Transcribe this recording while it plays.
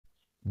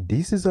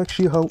This is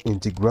actually how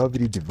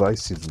anti-gravity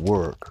devices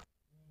work.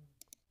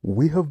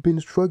 We have been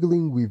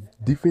struggling with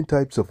different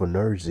types of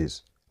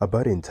analysis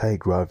about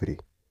anti-gravity.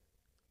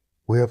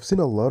 We have seen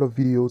a lot of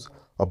videos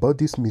about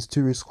this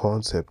mysterious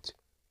concept,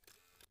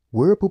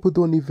 where people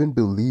don't even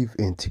believe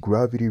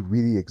anti-gravity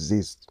really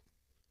exists.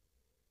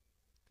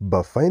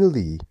 But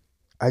finally,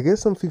 I get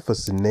something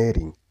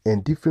fascinating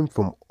and different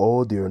from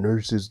all the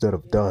analysis that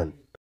I've done.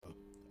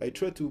 I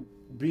try to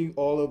bring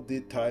all of the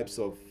types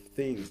of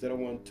things that I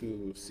want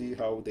to see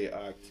how they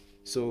act.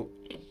 So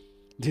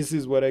this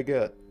is what I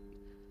got.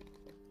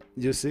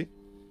 You see?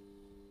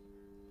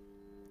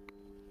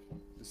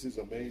 This is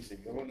amazing.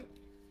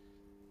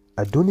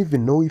 I don't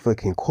even know if I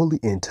can call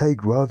it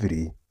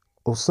anti-gravity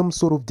or some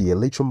sort of the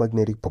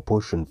electromagnetic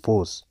propulsion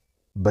force,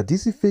 but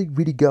this effect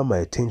really got my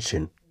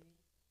attention.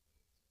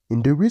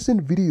 In the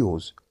recent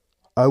videos,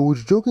 I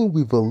was joking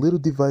with a little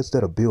device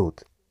that I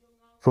built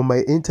from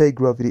my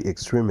anti-gravity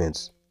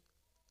experiments,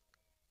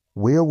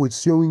 where I was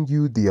showing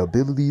you the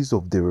abilities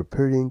of the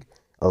repelling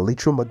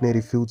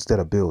electromagnetic fields that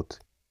I built.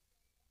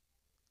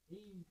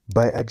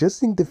 By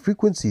adjusting the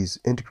frequencies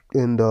and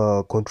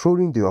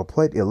controlling the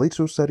applied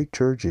electrostatic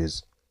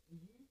charges,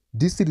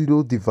 this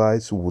little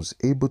device was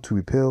able to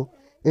repel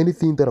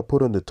anything that I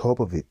put on the top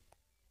of it,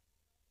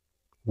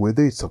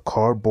 whether it's a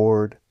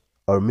cardboard,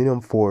 aluminum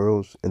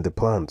foils, and the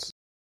plants.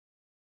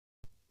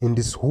 In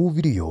this whole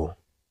video,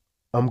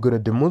 I'm gonna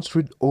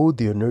demonstrate all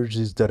the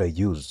energies that I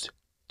used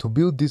to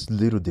build this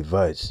little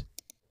device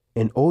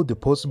and all the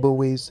possible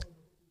ways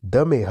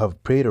that may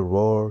have played a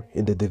role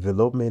in the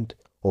development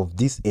of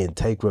this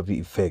anti-gravity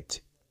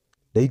effect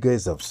that you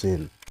guys have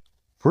seen.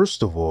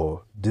 First of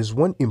all, there's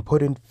one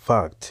important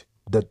fact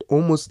that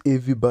almost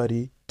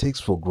everybody takes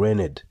for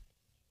granted,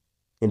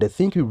 and I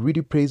think it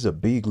really plays a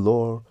big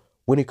role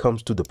when it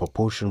comes to the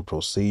propulsion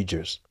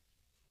procedures.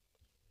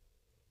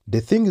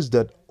 The thing is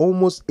that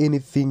almost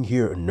anything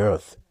here on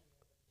Earth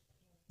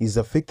is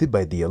affected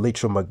by the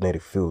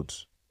electromagnetic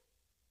fields,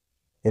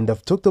 and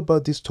I've talked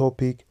about this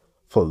topic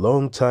for a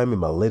long time in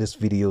my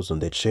latest videos on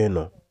the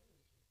channel.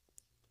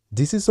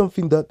 This is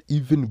something that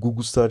even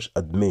Google search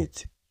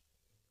admits.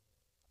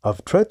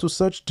 I've tried to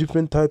search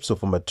different types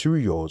of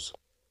materials,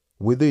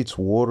 whether it's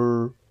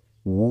water,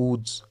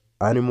 woods,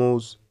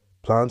 animals,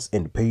 plants,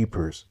 and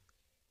papers.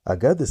 I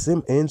got the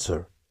same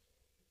answer.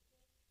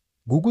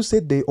 Google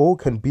said they all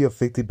can be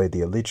affected by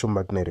the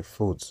electromagnetic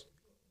fields.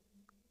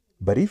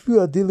 But if you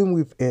are dealing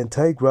with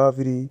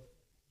anti-gravity,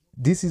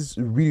 this is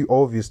really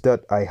obvious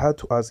that I had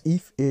to ask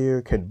if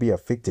air can be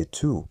affected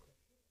too.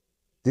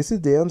 This is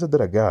the answer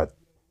that I got.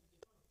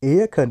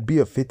 Air can be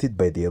affected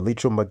by the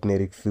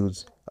electromagnetic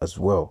fields as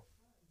well,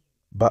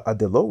 but at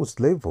the lowest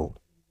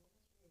level.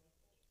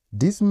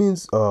 This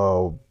means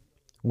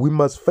we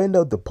must find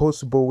out the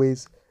possible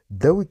ways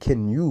that we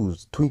can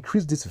use to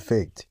increase this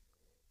effect,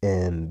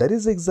 and that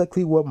is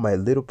exactly what my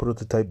little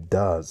prototype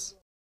does.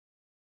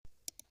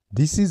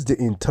 This is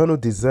the internal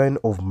design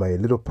of my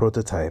little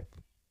prototype.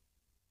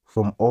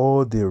 From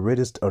all the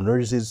latest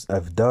analysis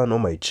I've done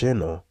on my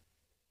channel,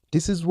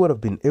 this is what I've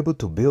been able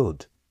to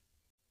build.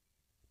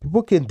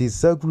 People can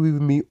disagree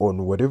with me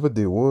on whatever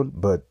they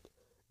want, but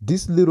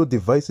this little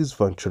device's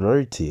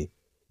functionality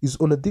is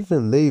on a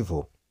different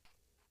level.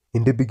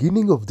 In the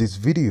beginning of this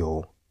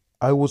video,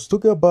 I was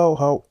talking about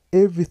how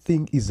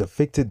everything is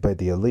affected by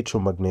the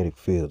electromagnetic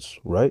fields,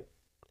 right?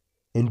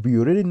 And we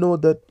already know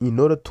that in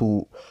order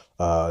to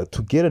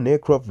get an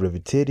aircraft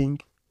levitating,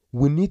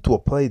 we need to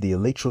apply the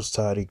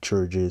electrostatic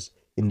charges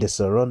in the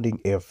surrounding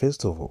air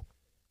first of all.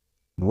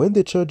 When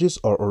the charges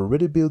are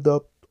already built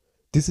up,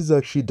 this is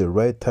actually the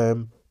right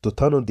time to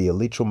turn on the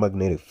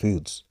electromagnetic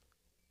fields,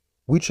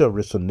 which are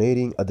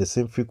resonating at the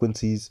same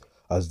frequencies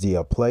as the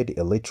applied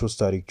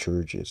electrostatic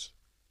charges.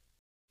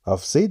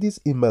 I've said this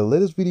in my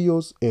latest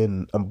videos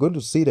and I'm going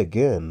to say it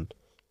again.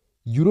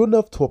 You don't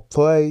have to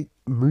apply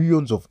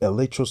millions of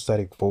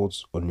electrostatic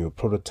volts on your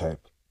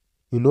prototype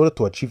in order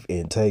to achieve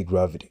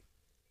anti-gravity.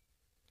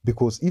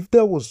 Because if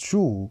that was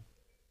true,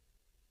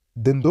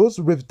 then those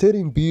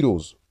levitating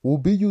beetles will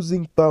be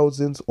using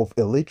thousands of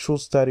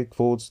electrostatic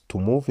volts to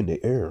move in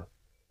the air.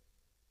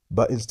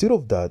 But instead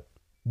of that,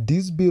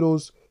 these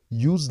beetles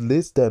use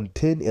less than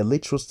 10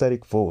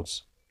 electrostatic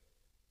volts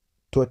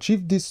to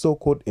achieve this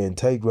so-called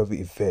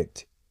anti-gravity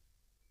effect.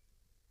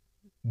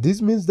 This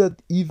means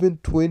that even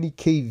 20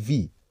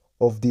 kV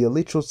of the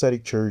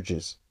electrostatic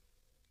charges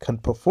can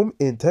perform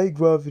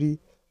anti-gravity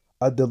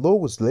at the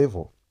lowest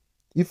level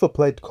if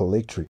applied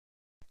correctly.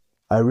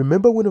 I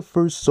remember when I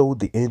first saw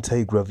the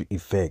anti-gravity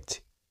effect,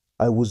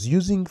 I was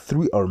using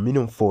 3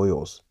 aluminum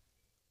foils,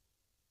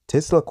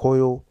 Tesla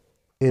coil,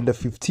 and a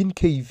 15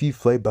 kV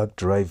flyback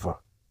driver.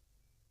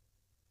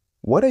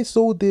 What I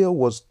saw there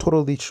was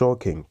totally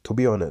shocking, to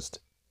be honest.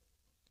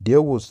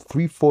 There was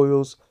 3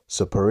 foils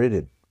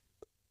separated.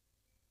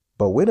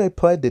 But when I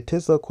applied the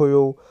Tesla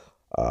coil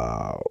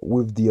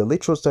with the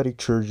electrostatic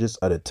charges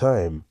at the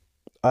time,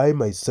 I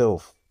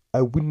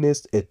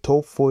witnessed a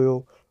top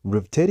foil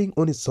levitating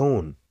on its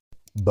own.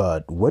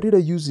 But what did I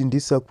use in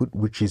this circuit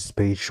which is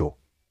special?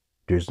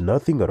 There's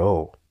nothing at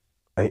all.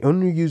 I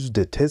only used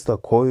the Tesla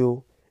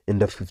coil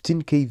and the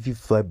 15 kV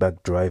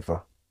flyback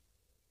driver,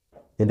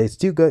 and I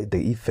still got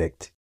the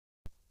effect.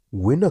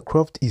 When a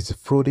craft is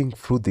floating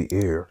through the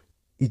air,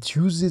 it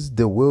uses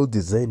the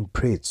well-designed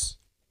plates,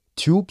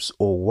 tubes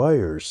or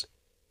wires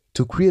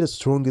to create the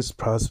strongest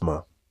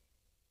plasma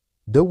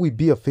that will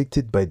be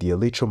affected by the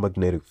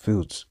electromagnetic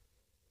fields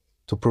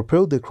to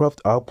propel the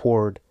craft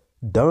upward,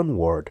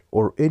 downward,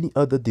 or any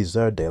other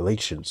desired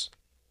directions.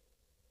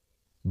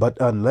 But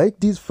unlike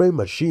these frame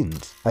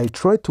machines, I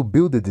tried to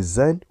build a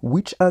design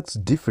which acts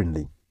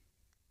differently.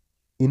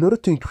 In order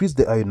to increase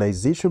the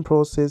ionization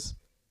process,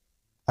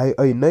 I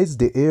ionized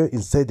the air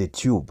inside the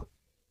tube.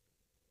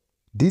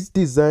 This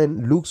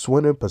design looks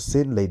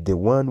 100% like the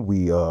one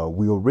we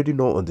already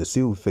know on the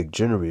seal effect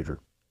generator.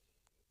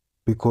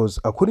 Because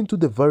according to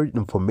the varied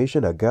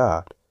information I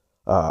got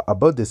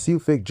about the seal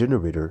effect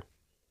generator,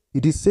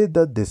 it is said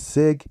that the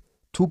seg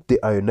took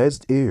the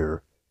ionized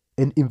air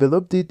and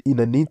enveloped it in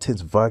an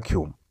intense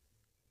vacuum,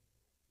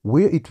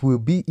 where it will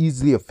be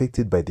easily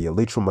affected by the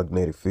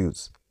electromagnetic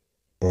fields.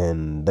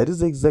 And that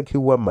is exactly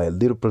what my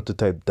little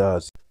prototype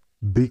does.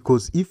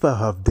 Because if I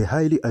have the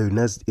highly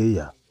ionized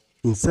air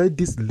inside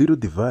this little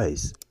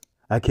device,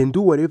 I can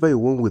do whatever I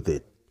want with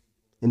it,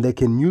 and I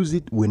can use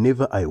it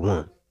whenever I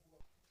want.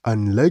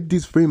 Unlike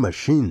these frame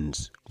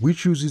machines,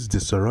 which uses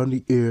the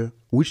surrounding air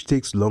which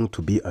takes long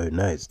to be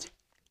ionized.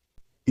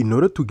 In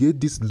order to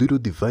get this little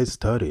device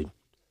started,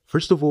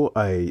 first of all,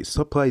 I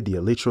supply the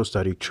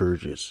electrostatic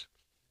charges.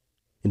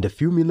 And a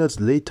few minutes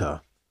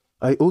later,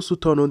 I also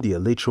turn on the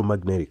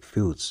electromagnetic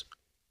fields,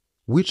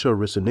 which are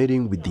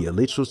resonating with the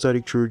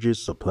electrostatic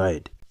charges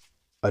supplied.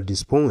 At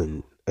this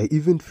point, I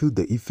even feel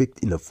the effect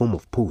in a form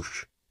of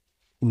push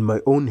in my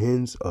own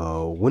hands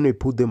when I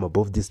put them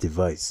above this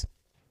device.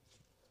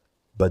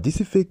 But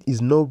this effect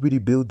is not really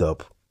built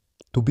up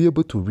to be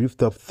able to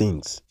lift up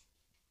things.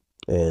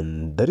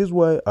 And that is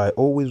why I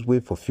always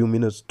wait for a few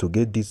minutes to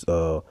get this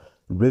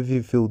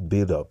revy field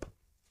build up.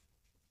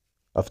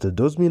 After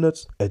those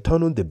minutes, I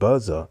turn on the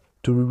buzzer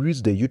to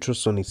release the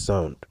ultrasonic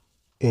sound.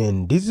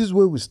 And this is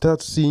where we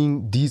start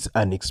seeing these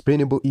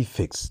unexplainable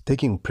effects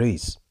taking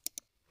place.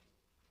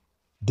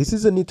 This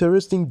is an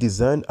interesting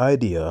design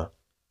idea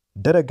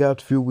that I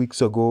got a few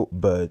weeks ago,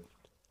 but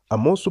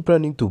I'm also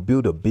planning to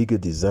build a bigger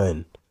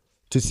design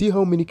to see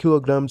how many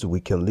kilograms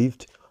we can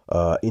lift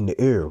in the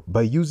air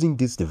by using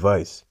this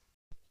device.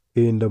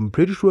 And I'm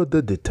pretty sure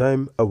that the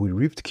time I will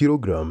lift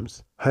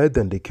kilograms higher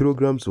than the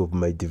kilograms of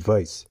my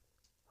device,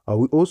 I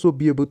will also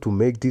be able to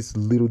make this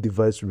little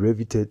device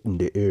levitate in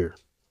the air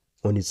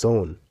on its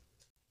own.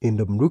 And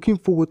I'm looking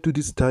forward to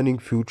this stunning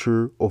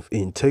future of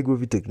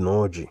Antigravity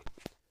technology.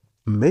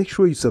 Make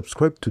sure you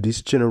subscribe to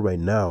this channel right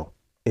now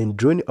and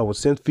join our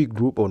scientific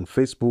group on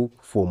Facebook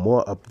for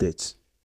more updates.